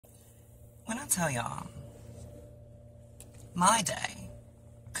When I tell y'all, my day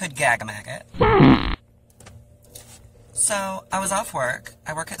could gag a maggot. So, I was off work.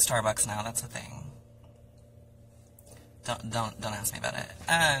 I work at Starbucks now, that's a thing. Don't ask me about it.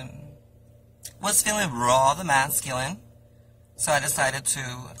 Was feeling raw the masculine, so I decided to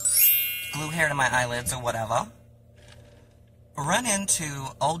glue hair to my eyelids or whatever. Run into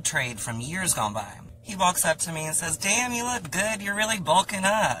old trade from years gone by. He walks up to me and says, "Damn, you look good, you're really bulking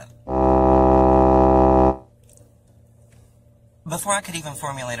up." Before I could even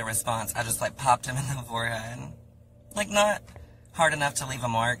formulate a response, I just, like, popped him in the forehead. Like, not hard enough to leave a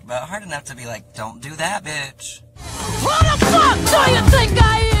mark, but hard enough to be like, "Don't do that, bitch." Who the fuck do you think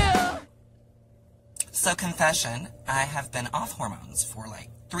I am? So, confession, I have been off hormones for,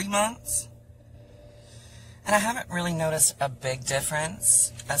 like, 3 months. And I haven't really noticed a big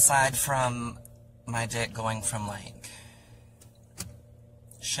difference, aside from my dick going from, like,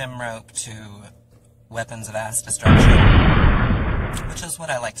 shim rope to weapons of ass destruction, which is what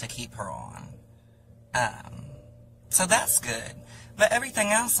I like to keep her on. So that's good. But everything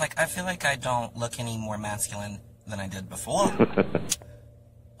else, like, I feel like I don't look any more masculine than I did before.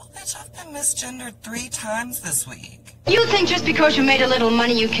 Well, bitch, I've been misgendered 3 times this week. You think just because you made a little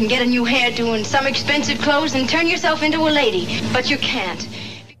money you can get a new hairdo and some expensive clothes and turn yourself into a lady, but you can't.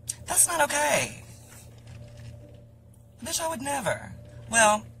 That's not okay. Bitch, I would never.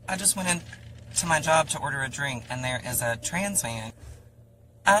 Well, I just went into my job to order a drink, and there is a trans man.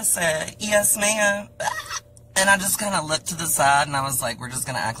 I said, "Yes, ma'am." And I just kind of looked to the side, and I was like, we're just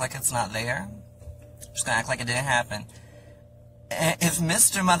going to act like it's not there. Just going to act like it didn't happen. If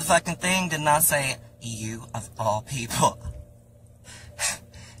Mr. Motherfucking Thing did not say, "You of all people,"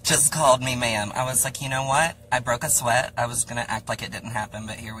 just called me ma'am, I was like, you know what? I broke a sweat. I was going to act like it didn't happen,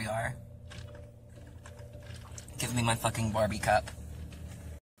 but here we are. Give me my fucking Barbie cup.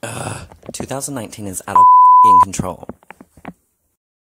 2019 is out of control.